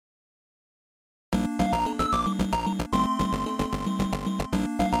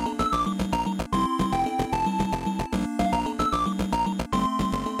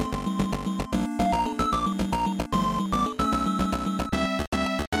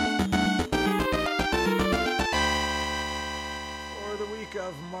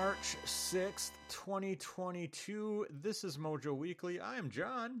March 6th, 2022. This is Mojo Weekly. I am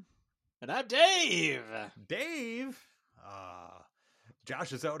John. And I'm Dave. Dave.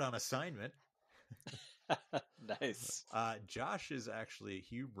 Josh is out on assignment. Nice. Josh is actually,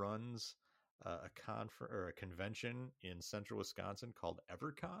 he runs a convention in central Wisconsin called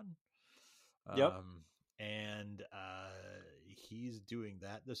EverCon. Yep. And he's doing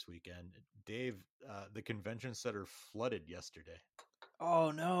that this weekend. Dave, the convention center flooded yesterday.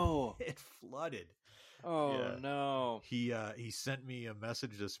 Oh no. It flooded. Oh Yeah. no. He sent me a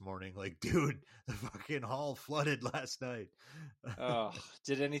message this morning like, dude, the fucking hall flooded last night. Oh,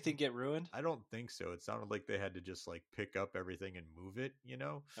 did anything get ruined? I don't think so. It sounded like they had to just like pick up everything and move it, you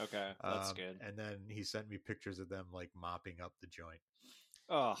know? Okay, that's good. And then he sent me pictures of them like mopping up the joint.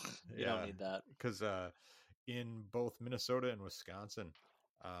 Oh, you don't need that. Because in both Minnesota and Wisconsin,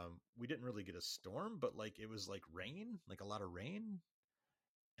 we didn't really get a storm, but like it was like rain, like a lot of rain.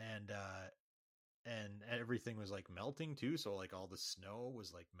 And everything was like melting too, so like all the snow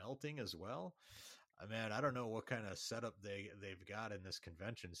was like melting as well. Man, I don't know what kind of setup they've got in this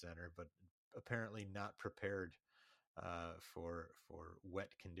convention center, but apparently not prepared for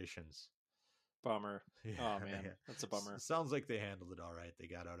wet conditions. Bummer. Yeah, Oh man, that's a bummer. It sounds like they handled it all right. They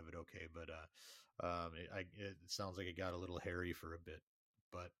got out of it okay, but it sounds like it got a little hairy for a bit.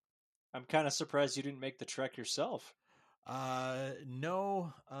 But I'm kind of surprised you didn't make the trek yourself.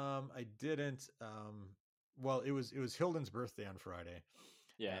 No, I didn't. Well, it was Hilden's birthday on Friday.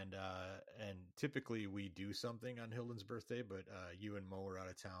 Yeah. And typically we do something on Hilden's birthday, but you and Mo were out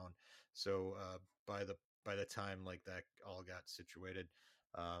of town. So by the time like that all got situated,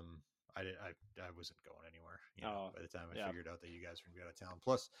 I wasn't going anywhere. You know, by the time I figured out that you guys were gonna be out of town.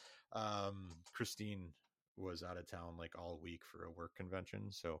 Plus, Christine was out of town like all week for a work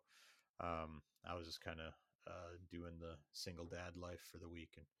convention. So I was just kind of doing the single dad life for the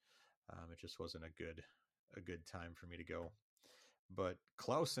week, and it just wasn't a good time for me to go. But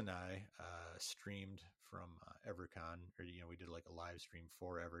Klaus and I streamed from EverCon, or we did like a live stream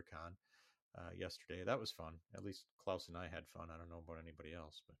for EverCon yesterday. That was fun. At least Klaus and I had fun. I don't know about anybody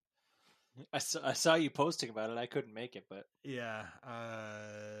else, but I saw you posting about it. I couldn't make it, but yeah,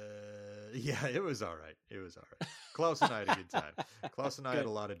 it was all right. It was all right. Klaus and I had a good time. Klaus and I had a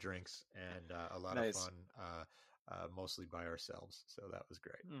lot of drinks and a lot of fun, mostly by ourselves. So that was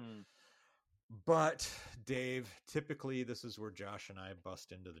great. But Dave, typically this is where Josh and I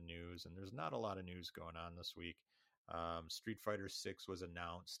bust into the news, and there's not a lot of news going on this week. Street Fighter 6 was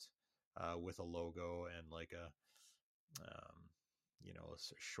announced with a logo and like a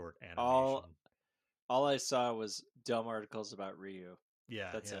short animation. All I saw was dumb articles about Ryu.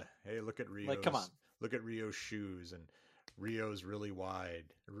 Yeah, that's it. Hey, look at Ryo's. Like, come on. Look at Ryo's shoes, and Ryo's really wide.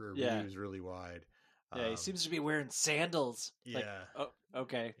 Ryu's really wide. Yeah, he seems to be wearing sandals. Yeah. Like, oh,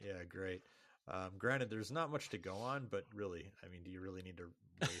 okay. Yeah, great. Granted, there's not much to go on, but really, I mean, do you really need to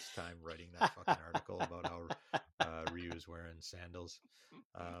waste time writing that fucking article about how Ryu is wearing sandals?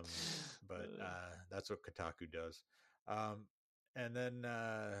 But that's what Kotaku does. And then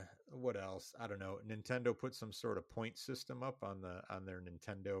what else? I don't know. Nintendo put some sort of point system up on their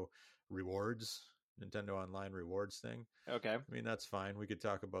Nintendo rewards, Nintendo Online rewards thing. Okay. I mean, that's fine. We could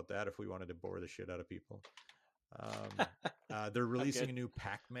talk about that if we wanted to bore the shit out of people. They're releasing a new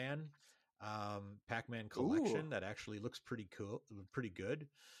Pac-Man collection that actually looks pretty cool, pretty good.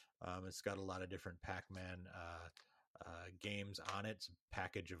 It's got a lot of different Pac-Man games on it. It's a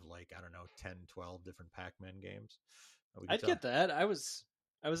package of like, I don't know, 10, 12 different Pac-Man games. I'd get that. I was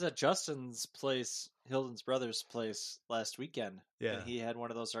at Justin's place, Hilden's brother's place last weekend. Yeah. And he had one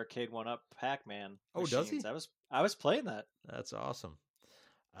of those arcade 1-up Pac-Man machines. Does he? I was playing that. That's awesome.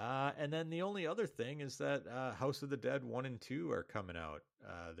 And then the only other thing is that House of the Dead 1 and 2 are coming out.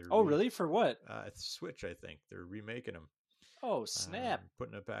 Really? For what? Switch, I think. They're remaking them. Oh, snap.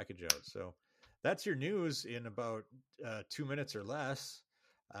 Putting a package out. So that's your news in about 2 minutes or less.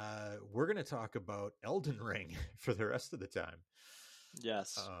 We're going to talk about Elden Ring for the rest of the time.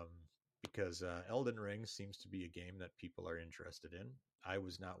 Yes. Because Elden Ring seems to be a game that people are interested in. I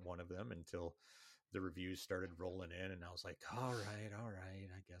was not one of them until the reviews started rolling in, and I was like, all right,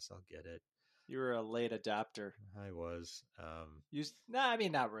 I guess I'll get it. You were a late adopter. I was. I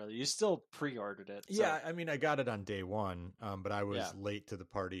mean, not really. You still pre-ordered it. So. Yeah, I mean, I got it on day one, but I was late to the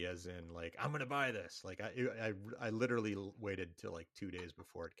party, as in, like, I'm going to buy this. Like, I literally waited till like 2 days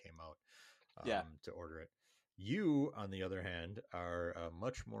before it came out to order it. You, on the other hand, are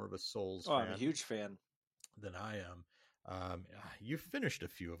much more of a Souls fan. I'm a huge fan. Than I am. You've finished a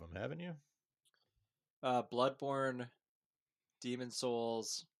few of them, haven't you? Bloodborne, Demon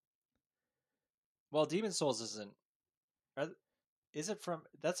Souls. Well, Demon Souls isn't. Is it from?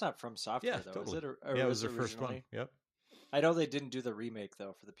 That's not from Yeah, software though, is totally. it? Or Yeah, it was was their it first one. originally? Yep. I know they didn't do the remake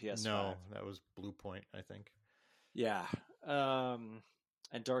though for the PS5. No, that was Blue Point, I think. Yeah. Um,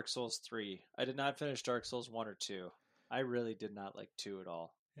 and Dark Souls 3. I did not finish Dark Souls 1 or 2. I really did not like 2 at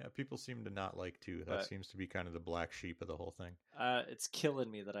all. Yeah, people seem to not like 2. That But seems to be kind of the black sheep of the whole thing. it's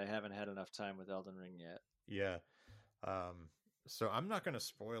killing me that I haven't had enough time with Elden Ring yet. Yeah. Um, so I'm not going to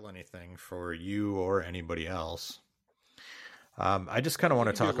spoil anything for you or anybody else. I just kind of You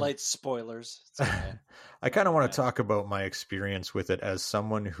want to can do talk. light spoilers. It's okay. I kind of want to talk about my experience with it as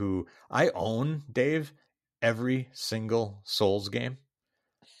someone who I own, Dave, every single Souls game.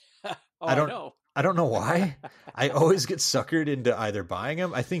 Oh, I I don't. know. I don't know why. I always get suckered into either buying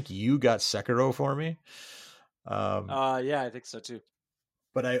them. I think you got Sekiro for me. Yeah, I think so too.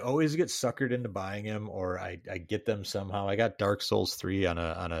 But I always get suckered into buying them, or I get them somehow. I got Dark Souls 3 on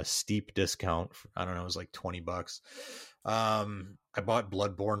a steep discount. I don't know, it was like $20. I bought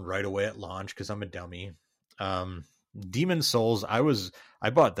Bloodborne right away at launch because I'm a dummy. Demon Souls, I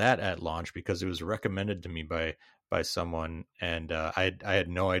bought that at launch because it was recommended to me by someone, and I had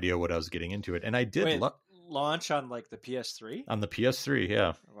no idea what I was getting into it, and I did launch on like the PS3 on the PS3,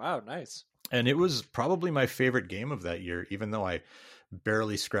 yeah. Wow, nice. And it was probably my favorite game of that year, even though I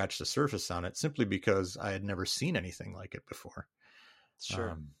barely scratched the surface on it, simply because I had never seen anything like it before.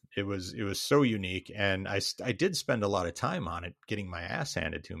 Sure. It was so unique, and I did spend a lot of time on it, getting my ass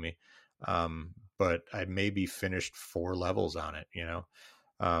handed to me. But I maybe finished 4 levels on it, you know.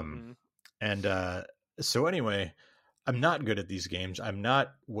 And so anyway, I'm not good at these games. I'm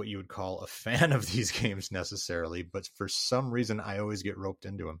not what you would call a fan of these games necessarily, but for some reason I always get roped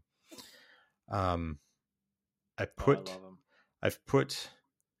into them. I love them. I've put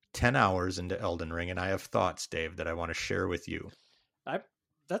 10 hours into Elden Ring, and I have thoughts, Dave, that I want to share with you.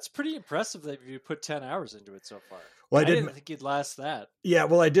 That's pretty impressive that you put 10 hours into it so far. Well, I didn't think you'd last that. Yeah,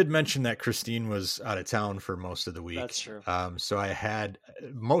 well, I did mention that Christine was out of town for most of the week. That's true. So I had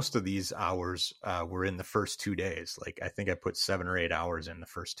most of these hours were in the first 2 days. Like I think I put 7 or 8 hours in the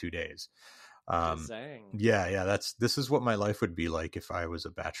first 2 days. Yeah, this is what my life would be like if I was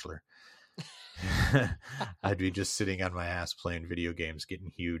a bachelor. I'd be just sitting on my ass playing video games, getting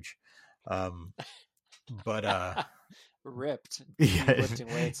huge. But ripped. Yeah, lifting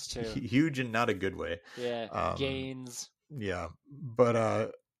weights too. Huge in not a good way. Yeah, gains. Yeah,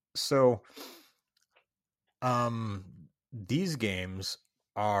 but so these games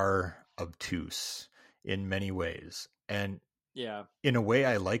are obtuse in many ways, and yeah, in a way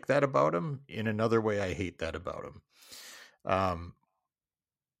I like that about them. In another way, I hate that about them.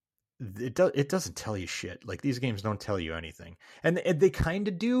 It doesn't tell you shit. Like these games don't tell you anything, and they kind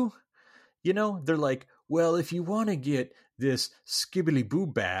of do. You know, they're like, well, if you want to get this skibbly boo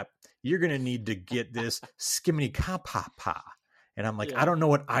bap, you're gonna need to get this skimmity ka pa pa. And I'm like, I don't know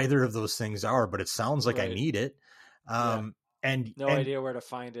what either of those things are, but it sounds like I need it. And no idea where to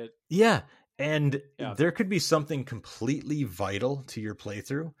find it. Yeah, and there could be something completely vital to your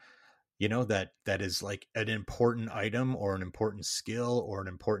playthrough. You know, that is like an important item or an important skill or an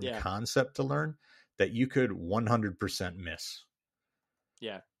important concept to learn that you could 100% miss.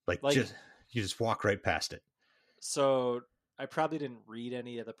 Yeah. Like you just walk right past it. So I probably didn't read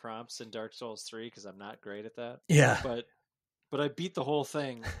any of the prompts in Dark Souls 3 because I'm not great at that. Yeah. But I beat the whole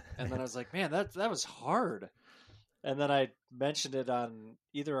thing, and then I was like, man, that was hard. And then I mentioned it on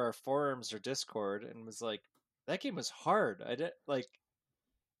either our forums or Discord and was like, that game was hard. I did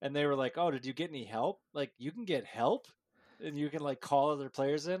and they were like, oh, did you get any help? Like, you can get help and you can like call other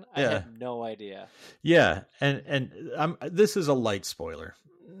players in. I had no idea. Yeah. And this is a light spoiler,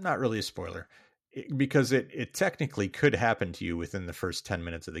 not really a spoiler, because it technically could happen to you within the first 10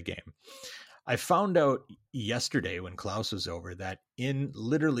 minutes of the game. I found out yesterday when Klaus was over that in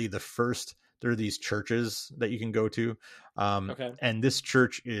literally the first, there are these churches that you can go to. And this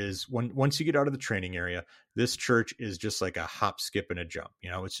church is once you get out of the training area, this church is just like a hop, skip, and a jump. You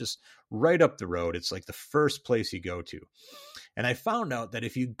know, it's just right up the road. It's like the first place you go to. And I found out that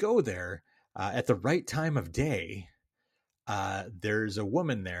if you go there at the right time of day, there's a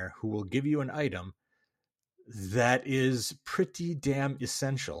woman there who will give you an item that is pretty damn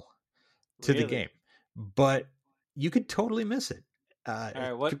essential to the game, but you could totally miss it. All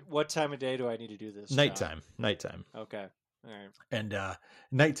right, what time of day do I need to do this? Nighttime. Okay. All right. And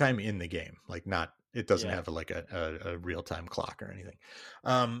nighttime in the game, like not, it doesn't have like a real time clock or anything.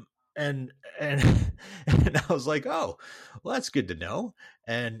 And I was like, oh, well, that's good to know.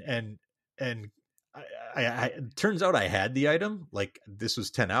 And It turns out I had the item. Like, this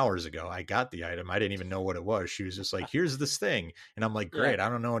was 10 hours ago. I got the item. I didn't even know what it was. She was just like, here's this thing. And I'm like, Yeah. great. I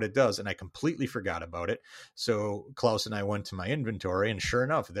don't know what it does. And I completely forgot about it. So Klaus and I went to my inventory, and sure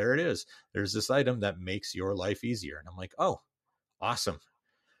enough, there it is. There's this item that makes your life easier. And I'm like, oh, awesome.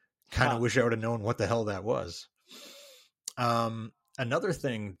 Kind of wish I would have known what the hell that was. Another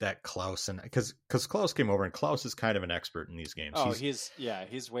thing that Klaus, and because Klaus came over, and Klaus is kind of an expert in these games. Oh,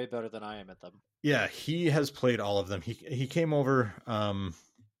 he's way better than I am at them. Yeah, he has played all of them. He came over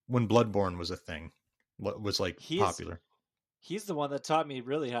when Bloodborne was a thing, was like popular. He's the one that taught me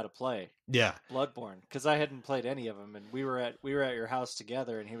really how to play. Yeah, Bloodborne, because I hadn't played any of them, and we were at your house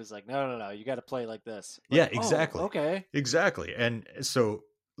together, and he was like, "No, you got to play like this." Like, yeah, exactly. Oh, okay, exactly. And so,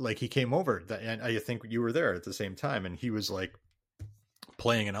 like, he came over, and I think you were there at the same time, and he was like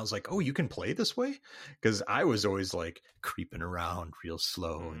playing, and I was like, "Oh, you can play this way?" Because I was always like creeping around real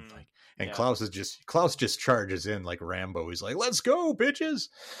slow, and like. And yeah. Klaus just charges in like Rambo. He's like, "Let's go, bitches!"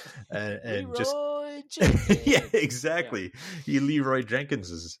 And just yeah, exactly. Yeah. He Leroy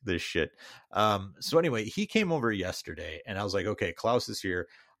Jenkins is this shit. So anyway, he came over yesterday, and I was like, "Okay, Klaus is here.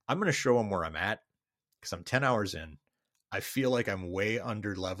 I'm going to show him where I'm at because I'm 10 hours in. I feel like I'm way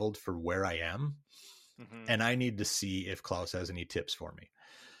under leveled for where I am, and I need to see if Klaus has any tips for me."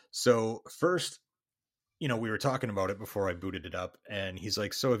 So first, we were talking about it before I booted it up, and he's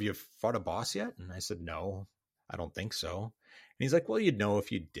like, "So have you fought a boss yet?" And I said, "No, I don't think so." And he's like, "Well, you'd know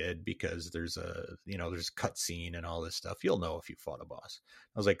if you did because there's there's a cutscene and all this stuff. You'll know if you fought a boss."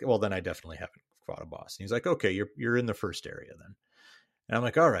 I was like, "Well, then I definitely haven't fought a boss." And he's like, "Okay, you're in the first area then." And I'm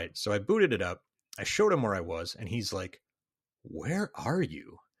like, "All right." So I booted it up. I showed him where I was, and he's like, "Where are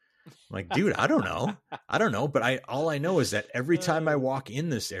you?" I'm like, "Dude, I don't know. But all I know is that every time I walk in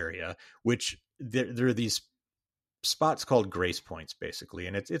this area, which there are these spots called grace points, basically,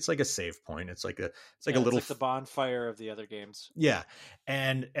 and it's like a save point. It's like a little, like the bonfire of the other games. Yeah,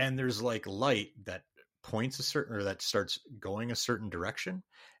 and there's like light that points a certain, or that starts going a certain direction,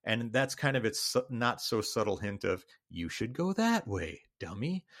 and that's kind of its not so subtle hint of you should go that way,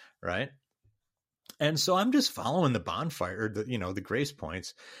 dummy, right? And so I'm just following the bonfire, the grace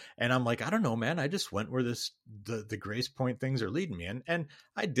points. And I'm like, I don't know, man. I just went where the grace point things are leading me. And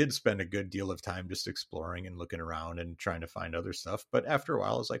I did spend a good deal of time just exploring and looking around and trying to find other stuff. But after a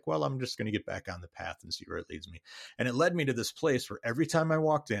while, I was like, well, I'm just going to get back on the path and see where it leads me. And it led me to this place where every time I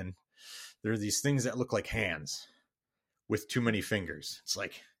walked in, there are these things that look like hands with too many fingers. It's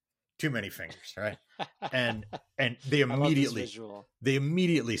like too many fingers, right? And they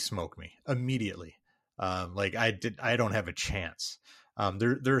immediately smoke me immediately. Like I don't have a chance.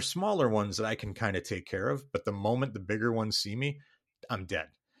 There are smaller ones that I can kind of take care of, but the moment the bigger ones see me, I'm dead.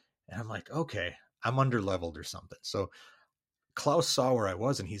 And I'm like, okay, I'm under leveled or something. So Klaus saw where I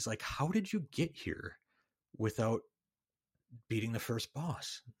was, and he's like, "How did you get here without beating the first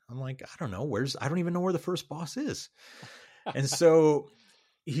boss?" I'm like, "I don't know. I don't even know where the first boss is." And so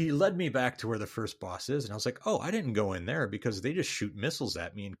he led me back to where the first boss is. And I was like, "Oh, I didn't go in there because they just shoot missiles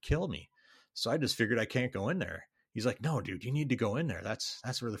at me and kill me. So I just figured I can't go in there." He's like, "No, dude, you need to go in there.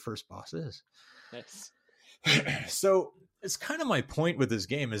 That's where the first boss is." Nice. So it's kind of my point with this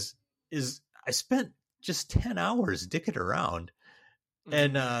game is I spent just 10 hours dicking around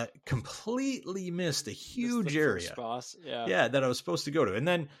and completely missed a huge area. First boss. Yeah, that I was supposed to go to. And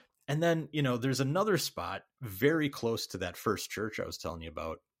then, there's another spot very close to that first church I was telling you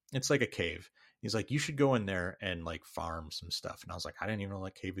about. It's like a cave. He's like, "You should go in there and like farm some stuff." And I was like, I didn't even know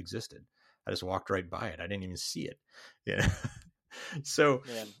that cave existed. I just walked right by it. I didn't even see it. Yeah. So,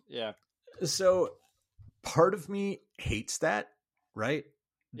 man, yeah. So part of me hates that, right?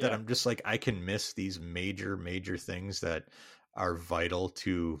 That yeah. I'm just like, I can miss these major things that are vital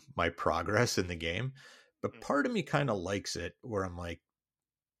to my progress in the game. But part of me kind of likes it where I'm like,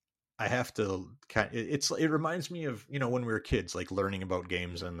 I have to it reminds me of, when we were kids, like learning about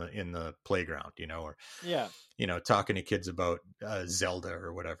games in the playground, or talking to kids about Zelda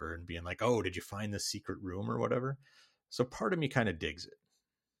or whatever and being like, "Oh, did you find the secret room or whatever?" So part of me kind of digs it.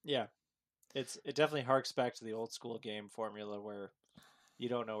 Yeah. It definitely harks back to the old school game formula where you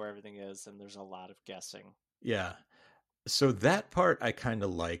don't know where everything is and there's a lot of guessing. Yeah. So that part I kind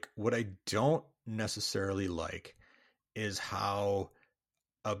of like. What I don't necessarily like is how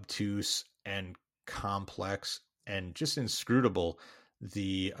obtuse and complex and just inscrutable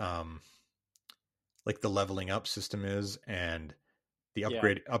the like the leveling up system is, and the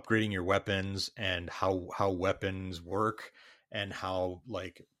upgrading your weapons, and how weapons work, and how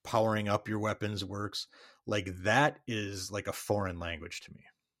like powering up your weapons works. Like that is like a foreign language to me.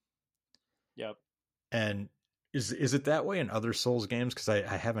 Yep. And Is it that way in other Souls games? Because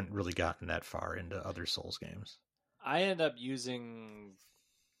I haven't really gotten that far into other Souls games. I end up using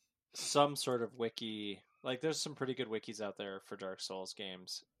some sort of wiki. Like, there's some pretty good wikis out there for Dark Souls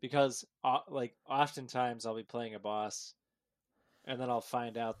games because, like, oftentimes I'll be playing a boss and then I'll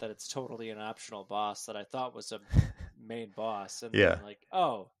find out that it's totally an optional boss that I thought was a main boss, and Yeah, then like,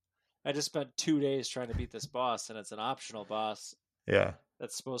 oh, I just spent 2 days trying to beat this boss, and it's an optional boss yeah,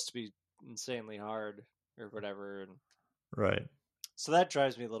 that's supposed to be insanely hard or whatever, and right. so that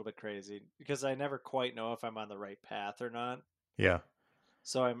drives me a little bit crazy because I never quite know if I'm on the right path or not. Yeah.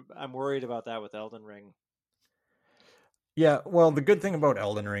 So I'm worried about that with Elden Ring. Yeah, well, the good thing about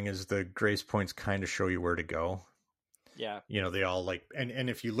Elden Ring is the grace points kind of show you where to go. Yeah. They all like, and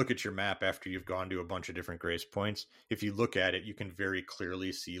if you look at your map after you've gone to a bunch of different grace points, if you look at it, you can very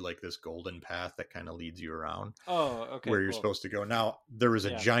clearly see like this golden path that kind of leads you around Oh, okay, where you're cool. supposed to go. Now, there was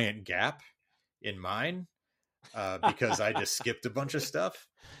a Yeah. giant gap in mine because I just skipped a bunch of stuff,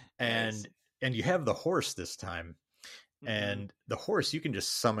 Nice. and you have the horse this time, Mm-hmm. and the horse you can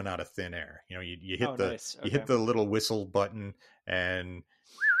just summon out of thin air. You Oh, hit the nice. you Okay. hit the little whistle button, and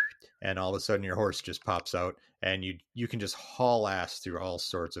all of a sudden your horse just pops out, and you can just haul ass through all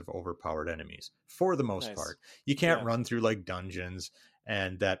sorts of overpowered enemies for the most Nice. part. You can't Yeah. run through like dungeons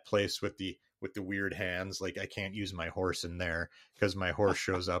and that place with the weird hands. Like, I can't use my horse in there because my horse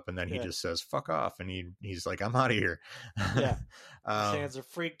shows up and then he Yeah. just says fuck off, and he's like, I'm out of here. Yeah. His um hands are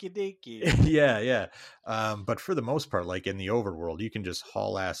freaky deaky. yeah. But for the most part, like in the overworld, you can just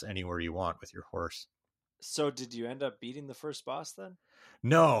haul ass anywhere you want with your horse. So did you end up beating the first boss then?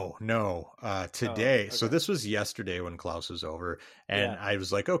 No. Oh, Today, so okay. this was yesterday when Klaus was over, and Yeah. I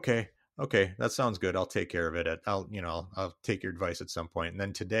was like, okay, that sounds good. I'll take care of it. I'll take your advice at some point. And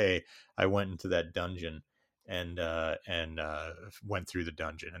then today, I went into that dungeon and went through the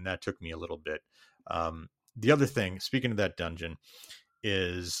dungeon, and that took me a little bit. The other thing, speaking of that dungeon,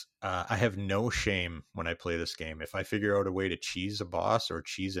 is I have no shame when I play this game. If I figure out a way to cheese a boss or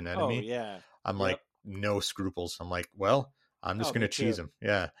cheese an Oh, enemy, yeah. I'm like, Yep. no scruples. I'm like, well, I'm just Oh, gonna me cheese too. him.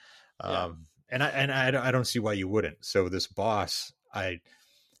 Yeah. Yeah. I don't see why you wouldn't. So this boss, I'm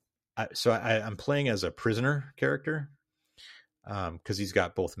playing as a prisoner character, because he's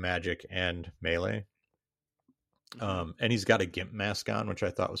got both magic and melee, Mm-hmm. and he's got a gimp mask on, which I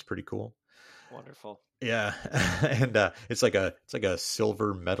thought was pretty cool. Wonderful. Yeah, and it's like a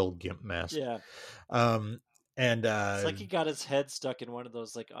silver metal gimp mask. Yeah. Um, and It's like he got his head stuck in one of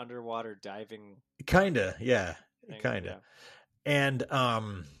those like underwater diving kinda, yeah, things. kinda, Yeah. and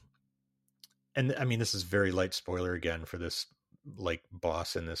I mean, this is very light spoiler again for this like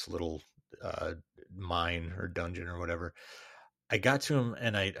boss in this little uh mine or dungeon or whatever. I got to him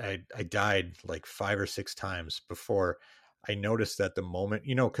and I died like 5 or 6 times before I noticed that the moment,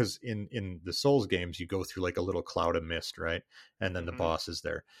 because in the Souls games you go through like a little cloud of mist, right? And then the Mm-hmm. boss is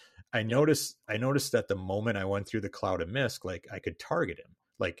there. I Yep. noticed I noticed that the moment I went through the cloud of mist, like I could target him,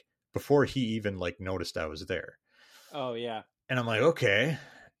 like before he even like noticed I was there. Oh, yeah. And I'm like, okay.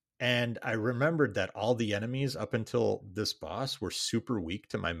 And I remembered that all the enemies up until this boss were super weak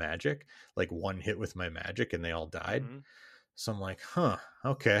to my magic, like one hit with my magic and they all died. Mm-hmm. So I'm like, huh,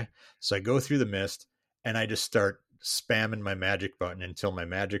 okay. So I go through the mist and I just start spamming my magic button until my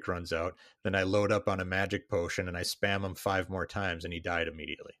magic runs out. Then I load up on a magic potion and I spam him 5 more times and he died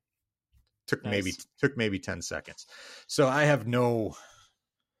immediately. Took maybe Nice. took maybe 10 seconds. So I have no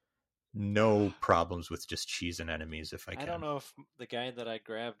problems with just cheesing enemies if I I don't can. know if the guy that I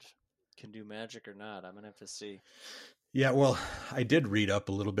grabbed can do magic or not. I'm gonna have to see. Yeah, well, I did read up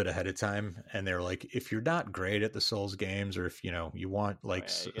a little bit ahead of time, and they're like, if you're not great at the Souls games, or if you want Oh like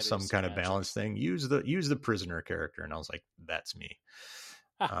yeah, you got to some use some kind of magic. balance thing, use the prisoner character. And I was like, that's me.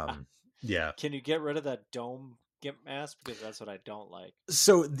 Um, yeah. Can you get rid of that dome gimp mask because that's what I don't like.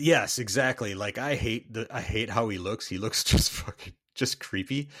 So yes, exactly. Like I hate how he looks. He looks just fucking just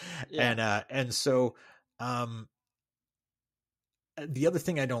creepy, Yeah. and so um the other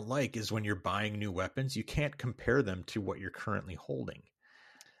thing I don't like is when you're buying new weapons, you can't compare them to what you're currently holding.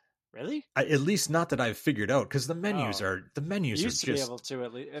 Really? At least not that I've figured out, because the menus Oh, are the you menus are used to be just. able to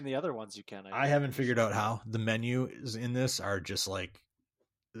at least, and the other ones you can, I I think, haven't for figured sure. out how the menus in this are just like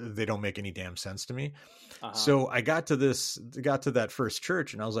they don't make any damn sense to me. Uh huh. So I got to that first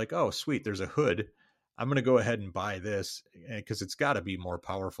church, and I was like, oh sweet, there's a hood. I'm gonna go ahead and buy this because it's got to be more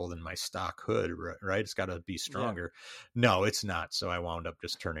powerful than my stock hood, right? It's got to be Yeah. stronger. No, it's not. So I wound up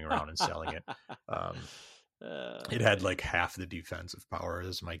just turning around and selling it. Um, it had Man. like half the defensive power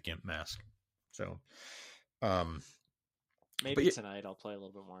as my gimp mask. So, um, but Maybe tonight I'll play a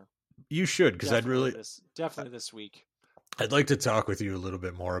little bit more. you should, because I'd really. Definitely this week. I'd like to talk with you a little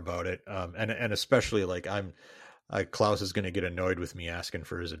bit more about it, and especially like Klaus is going to get annoyed with me asking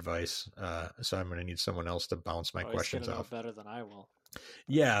for his advice, so I'm going to need someone else to bounce my Oh, he's questions gonna know off. better than I will.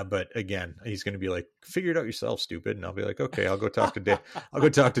 Yeah, but again, he's going to be like, "Figure it out yourself, stupid," and I'll be like, "Okay, I'll go talk to Dave. I'll go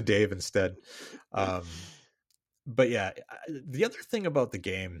talk to Dave instead." But yeah, the other thing about the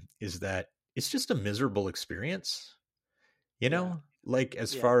game is that it's just a miserable experience. You Yeah. know, like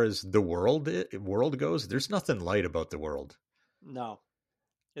as Yeah. far as the world goes, there's nothing light about the world. No,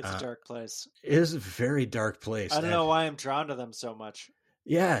 it's a Uh, dark place. it is a very dark place, I don't and know why I'm drawn to them so much.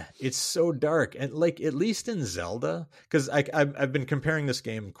 yeah, it's so dark. And like at least in Zelda, because I've been comparing this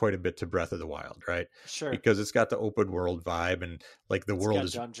game quite a bit to Breath of the Wild, right? Sure. Because it's got the open world vibe, and like the It's world got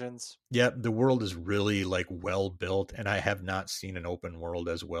is, dungeons. yeah, the world is really like well built, and I have not seen an open world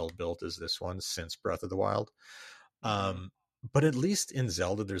as well built as this one since Breath of the Wild. Mm-hmm. Um, but at least in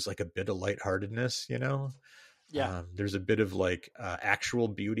Zelda, there's like a bit of lightheartedness, you know. Yeah. There's a bit of like actual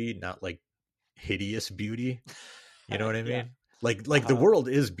beauty, not like hideous beauty. You know what I Yeah. mean? Like the Uh-huh. world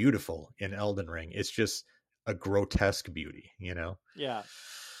is beautiful in Elden Ring. It's just a grotesque beauty, you know. Yeah.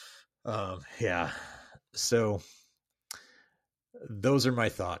 Yeah. So those are my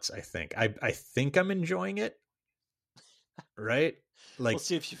thoughts. I think I'm enjoying it. Right? We'll Like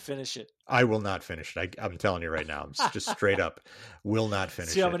see if you finish it. I will not finish it. I'm telling you right now. I'm just straight up will not See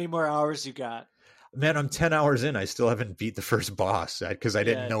finish how it. many more hours you got. Man, I'm 10 hours in. I still haven't beat the first boss because I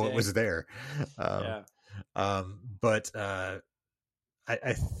didn't Yeah, know it dang. was there. Um, Yeah. but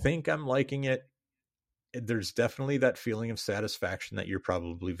I think I'm liking it. There's definitely that feeling of satisfaction that you're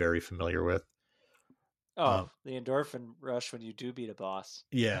probably very familiar with. Oh, the endorphin rush when you do beat a boss.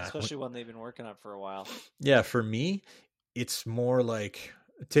 Yeah. Especially one they've been working on for a while. Yeah. For me, it's more like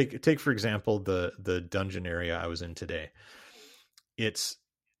take for example the dungeon area I was in today. It's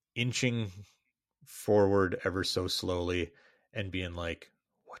inching forward ever so slowly and being like,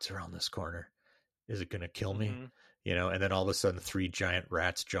 what's around this corner? Is it going to kill me? Mm-hmm. You know, and then all of a sudden 3 giant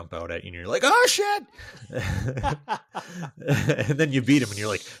rats jump out at you and you're like, oh shit. And then you beat them and you're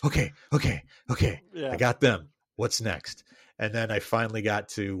like, okay, I Yeah. got them. What's next? And then I finally got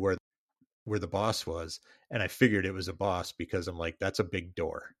to where the boss was, and I figured it was a boss because I'm like, that's a big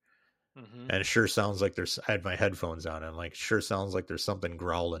door. Mm-hmm. And it sure sounds like I had my headphones on. I'm like, sure sounds like there's something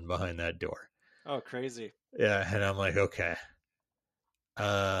growling behind that door. Oh, crazy. Yeah, and I'm like, okay.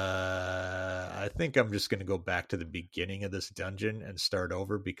 I think I'm just going to go back to the beginning of this dungeon and start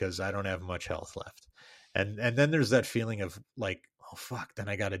over because I don't have much health left. And then there's that feeling of like, oh fuck, then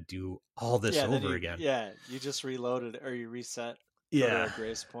I got to do all this over again. Yeah, you just reloaded or you reset. Go to Yeah. a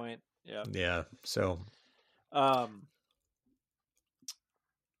grace point. Yeah. Yeah. So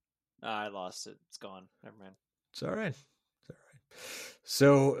I lost it. It's gone. Never mind. it's all right. It's all right.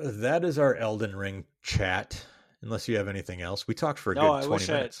 So that is our Elden Ring chat. Unless you have anything else, we talked for a good 20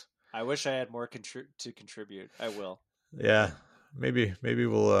 minutes. I wish I had more to contribute. I will. Yeah, maybe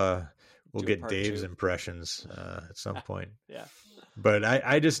we'll Do get part Dave's 2. impressions at some point. Yeah. But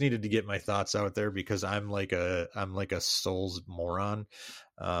I just needed to get my thoughts out there because I'm like a Souls moron,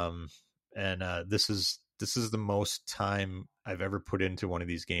 and this is the most time I've ever put into one of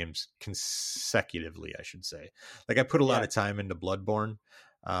these games consecutively. I should say, like I put a lot of time into Bloodborne,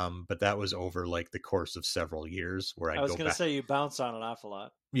 but that was over like the course of several years where I was going to say you bounce on an awful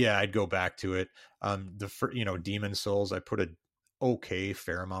lot. Yeah, I'd go back to it. Demon Souls, I put a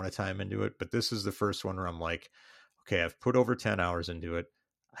fair amount of time into it, but this is the first one where I'm like, okay, I've put over 10 hours into it.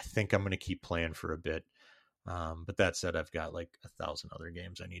 I think I'm going to keep playing for a bit. But that said, I've got like 1,000 other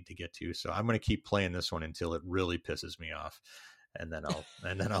games I need to get to, so I'm going to keep playing this one until it really pisses me off, and then I'll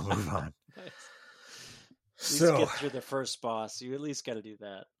move on. Nice. At least get through the first boss. You at least got to do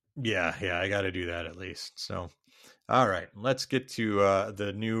that. Yeah, I got to do that at least. So, all right, let's get to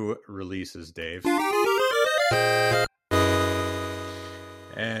the new releases, Dave.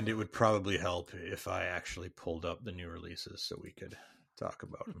 And it would probably help if I actually pulled up the new releases so we could talk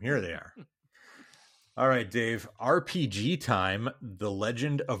about them. Here they are. All right, Dave. RPG time, The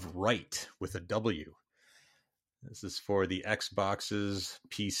Legend of Wright with a W. This is for the Xboxes,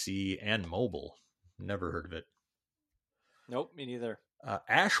 PC, and mobile. Never heard of it. Nope, me neither.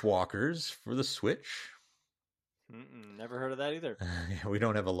 Ashwalkers for the Switch. Never heard of that either. We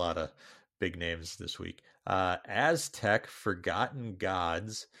don't have a lot of big names this week. Aztec Forgotten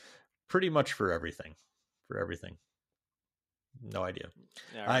Gods. Pretty much for everything. No idea.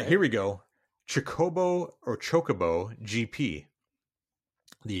 Right. Here we go. Chocobo GP.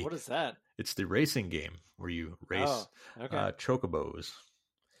 What is that? It's the racing game where you race chocobos.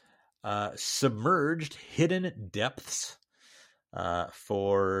 Submerged Hidden Depths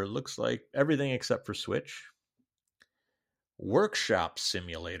for looks like everything except for Switch. Workshop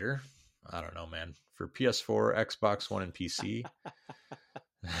Simulator. I don't know, man. For PS4, Xbox One, and PC.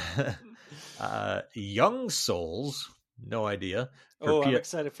 Young Souls. No idea. I'm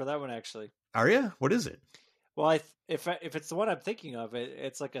excited for that one, actually. Are you? What is it? Well, if it's the one I'm thinking of,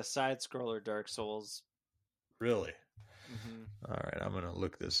 it's like a side-scroller Dark Souls. Really? Mm-hmm. All right, I'm gonna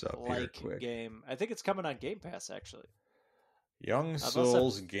look this up here quick. Game. I think it's coming on Game Pass, actually. Young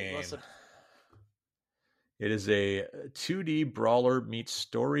Souls game. It is a 2D brawler meets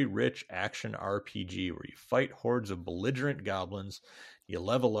story-rich action RPG where you fight hordes of belligerent goblins. You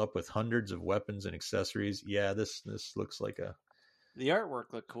level up with hundreds of weapons and accessories. Yeah, this looks like a. The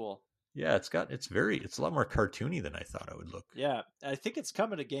artwork looked cool. Yeah, it's a lot more cartoony than I thought it would look. Yeah, I think it's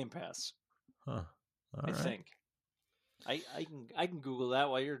coming to Game Pass. Huh. I think. I can Google that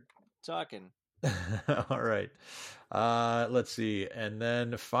while you're talking. All right. Let's see. And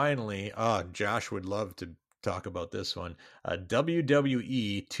then finally, Josh would love to talk about this one.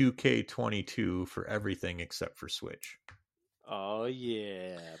 WWE 2K22 for everything except for Switch. Oh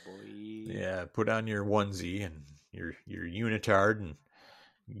yeah, boy. Yeah, put on your onesie and your unitard and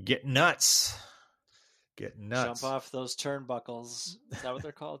get nuts. Get nuts. Jump off those turnbuckles. Is that what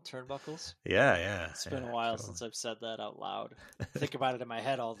they're called? Turnbuckles? Yeah. It's been a while since I've said that out loud. I think about it in my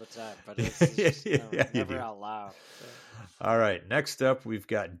head all the time, but it's just never out loud. So. All right, next up we've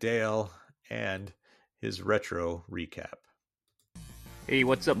got Dale and his retro recap. Hey,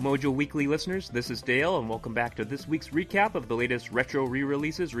 what's up, MoJoWeekly listeners? This is Dale, and welcome back to this week's recap of the latest retro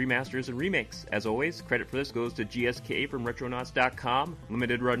re-releases, remasters, and remakes. As always, credit for this goes to GSK from Retronauts.com,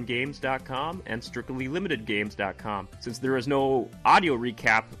 LimitedRunGames.com, and StrictlyLimitedGames.com. Since there was no audio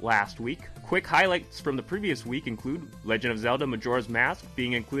recap last week, quick highlights from the previous week include Legend of Zelda Majora's Mask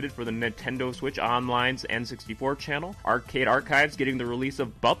being included for the Nintendo Switch Online's N64 channel, Arcade Archives getting the release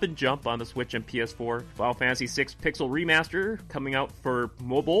of Bump and Jump on the Switch and PS4, Final Fantasy VI Pixel Remaster coming out for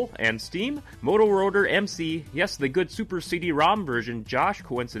mobile and Steam, Moto Roader MC, yes, the good Super CD-ROM version Josh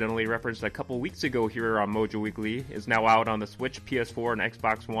coincidentally referenced a couple weeks ago here on MoJoWeekly, is now out on the Switch, PS4, and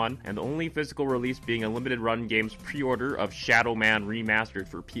Xbox One, and the only physical release being a limited run games pre-order of Shadow Man Remastered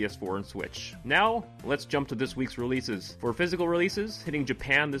for PS4 and Switch. Now, let's jump to this week's releases. For physical releases, hitting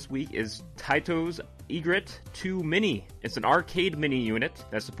Japan this week is Taito's Egret 2 Mini. It's an arcade mini unit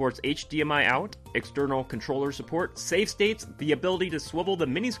that supports HDMI out, external controller support, save states, the ability to swivel the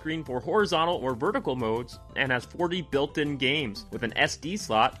mini screen for horizontal or vertical modes, and has 40 built-in games, with an SD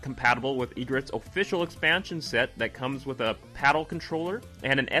slot compatible with Egret's official expansion set that comes with a paddle controller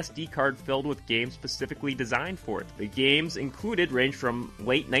and an SD card filled with games specifically designed for it. The games included range from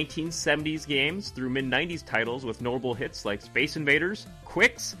late 1970s games through mid-90s titles with notable hits like Space Invaders,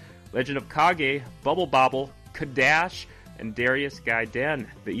 Quicks, Legend of Kage, Bubble Bobble, Kadash, and Darius Gaiden.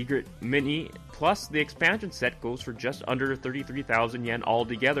 The Egret Mini plus the expansion set goes for just under 33,000 yen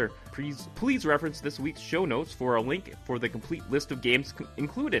altogether. Please reference this week's show notes for a link for the complete list of games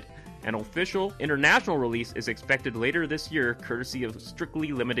included. An official international release is expected later this year, courtesy of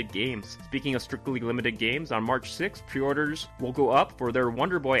Strictly Limited Games. Speaking of Strictly Limited Games, on March 6th, pre-orders will go up for their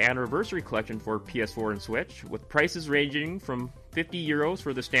Wonder Boy Anniversary Collection for PS4 and Switch, with prices ranging from €50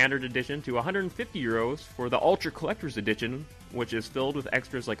 for the standard edition to €150 for the Ultra Collector's Edition, which is filled with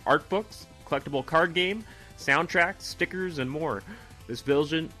extras like art books, collectible card game, soundtracks, stickers, and more. This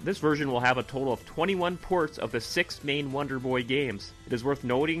version will have a total of 21 ports of the 6 main Wonder Boy games. It is worth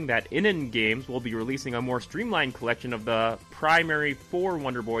noting that Innen Games will be releasing a more streamlined collection of the primary 4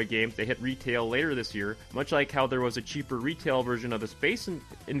 Wonder Boy games that hit retail later this year, much like how there was a cheaper retail version of the Space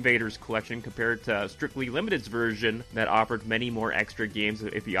Invaders collection compared to Strictly Limited's version that offered many more extra games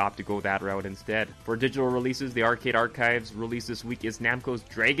if you opt to go that route instead. For digital releases, the Arcade Archives release this week is Namco's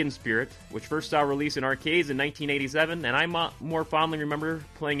Dragon Spirit, which first saw release in arcades in 1987, and I more fondly remember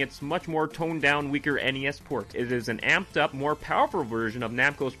playing its much more toned-down, weaker NES port. It is an amped-up, more powerful version of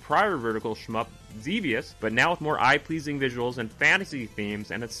Namco's prior vertical shmup, Xevious, but now with more eye-pleasing visuals and fantasy themes,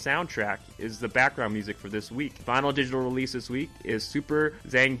 and its soundtrack is the background music for this week. Final digital release this week is Super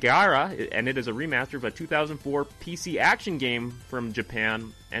Zangara, and it is a remaster of a 2004 PC action game from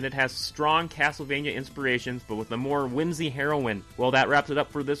Japan, and it has strong Castlevania inspirations, but with a more whimsy heroine. Well, that wraps it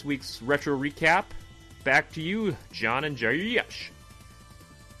up for this week's retro recap. Back to you, John and Jayesh.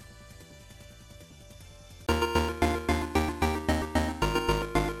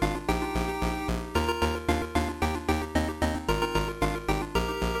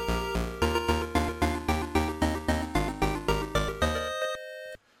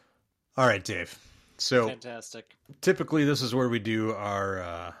 All right, Dave. So fantastic. Typically, this is where we do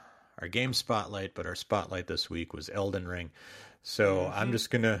our game spotlight, but our spotlight this week was Elden Ring. So I'm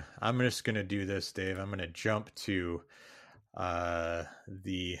just gonna do this, Dave. I'm gonna jump to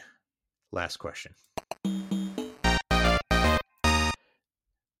the last question.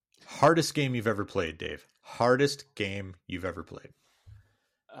 Hardest game you've ever played, Dave. Hardest game you've ever played.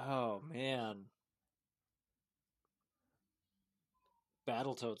 Oh, man.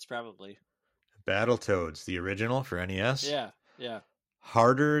 Battletoads, probably. Battletoads, the original for NES? Yeah.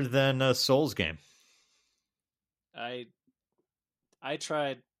 Harder than a Souls game. I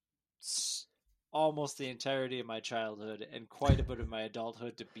tried almost the entirety of my childhood and quite a bit of my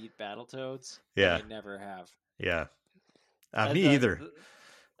adulthood to beat Battletoads. Yeah. I never have. Yeah. Me either.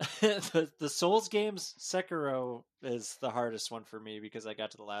 The Souls games, Sekiro is the hardest one for me because I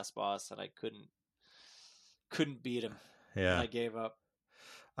got to the last boss and I couldn't beat him. Yeah. And I gave up.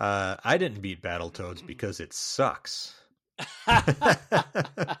 I didn't beat Battletoads because it sucks.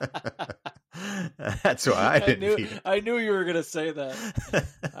 That's why I didn't beat it. I knew you were gonna say that.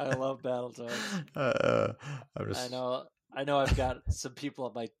 I love Battletoads. I know I've got some people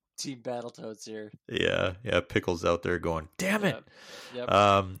on my team Battletoads here. Yeah, Pickles out there going, damn it. Yep.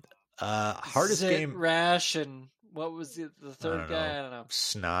 Hardest game Rash, and what was the third guy? I don't know.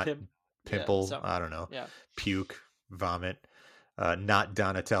 Snot, Pimple, yeah, I don't know. Yeah. Puke, Vomit, not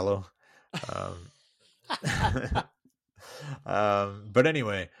Donatello. But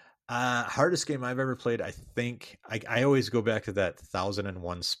anyway, hardest game I've ever played, I think I always go back to that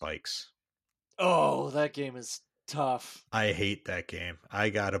 1001 Spikes. Oh, that game is tough. I hate that game. I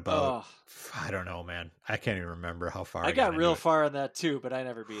got about I don't know, man. I can't even remember how far I got real far on that too, but I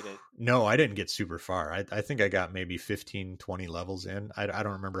never beat it. No, I didn't get super far. I think I got maybe 15, 20 levels in. I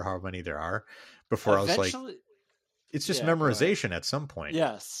don't remember how many there are before I was like, it's just memorization at some point.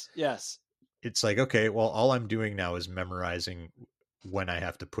 Yes. It's like, okay, well, all I'm doing now is memorizing when I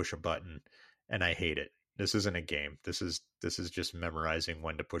have to push a button, and I hate it. This isn't a game. This is just memorizing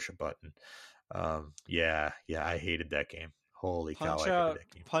when to push a button. Yeah, I hated that game. Holy cow, I hated that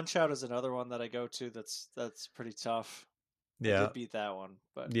game. Punch Out is another one that I go to that's pretty tough. Yeah. I did beat that one.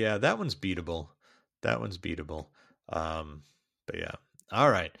 But yeah, that one's beatable. But yeah. All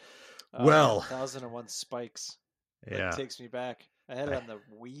right. Well, 1001 Spikes. Yeah. That takes me back. I had it on the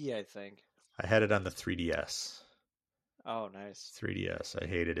Wii, I think. I had it on the 3DS. Oh, nice. 3DS. I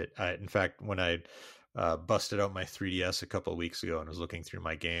hated it. In fact, when I busted out my 3DS a couple of weeks ago and was looking through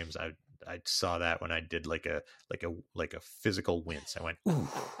my games, I saw that when I did like a physical wince. I went,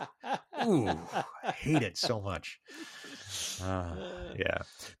 ooh, I hate it so much. Yeah.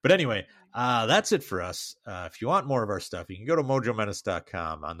 But anyway, that's it for us. If you want more of our stuff, you can go to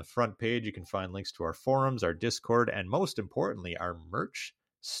MoJoMenace.com. On the front page, you can find links to our forums, our Discord, and most importantly, our merch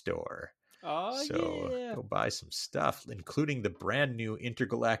store. Oh, so go buy some stuff, including the brand new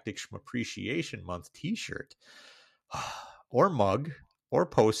Intergalactic Appreciation Month t-shirt or mug or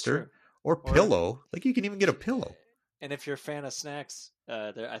poster or pillow. Like you can even get a pillow. And if you're a fan of snacks,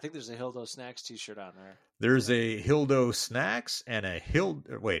 I think there's a Hildo Snacks t-shirt on there. There's a Hildo Snacks and a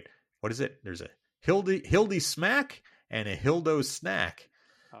wait, what is it? There's a Hildy Smack and a Hildo Snack.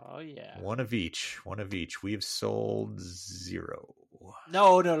 Oh yeah. One of each. We've sold 0.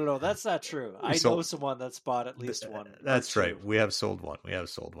 No. That's not true. I know someone that's bought at least one. That's right. We have sold one.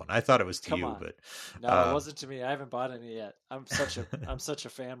 I thought it was to you, but no, it wasn't to me. I haven't bought any yet. I'm such a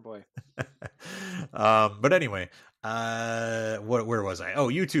fanboy. But anyway, where was I? Oh,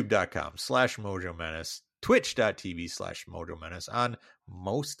 youtube.com/MoJoMenace, twitch.tv/MoJoMenace. On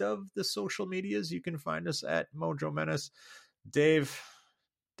most of the social medias, you can find us at MoJoMenace. Dave,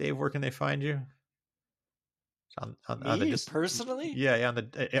 where can they find you? On the personally? Yeah. On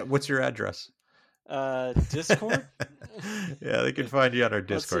the what's your address? Discord. Yeah, they can find you on our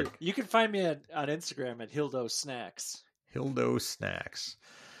Discord. You can find me on Instagram at Hildo Snacks. Hildo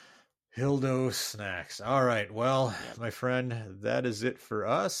Snacks. All right. Well, my friend, that is it for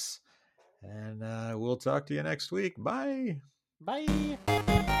us, and we'll talk to you next week. Bye. Bye.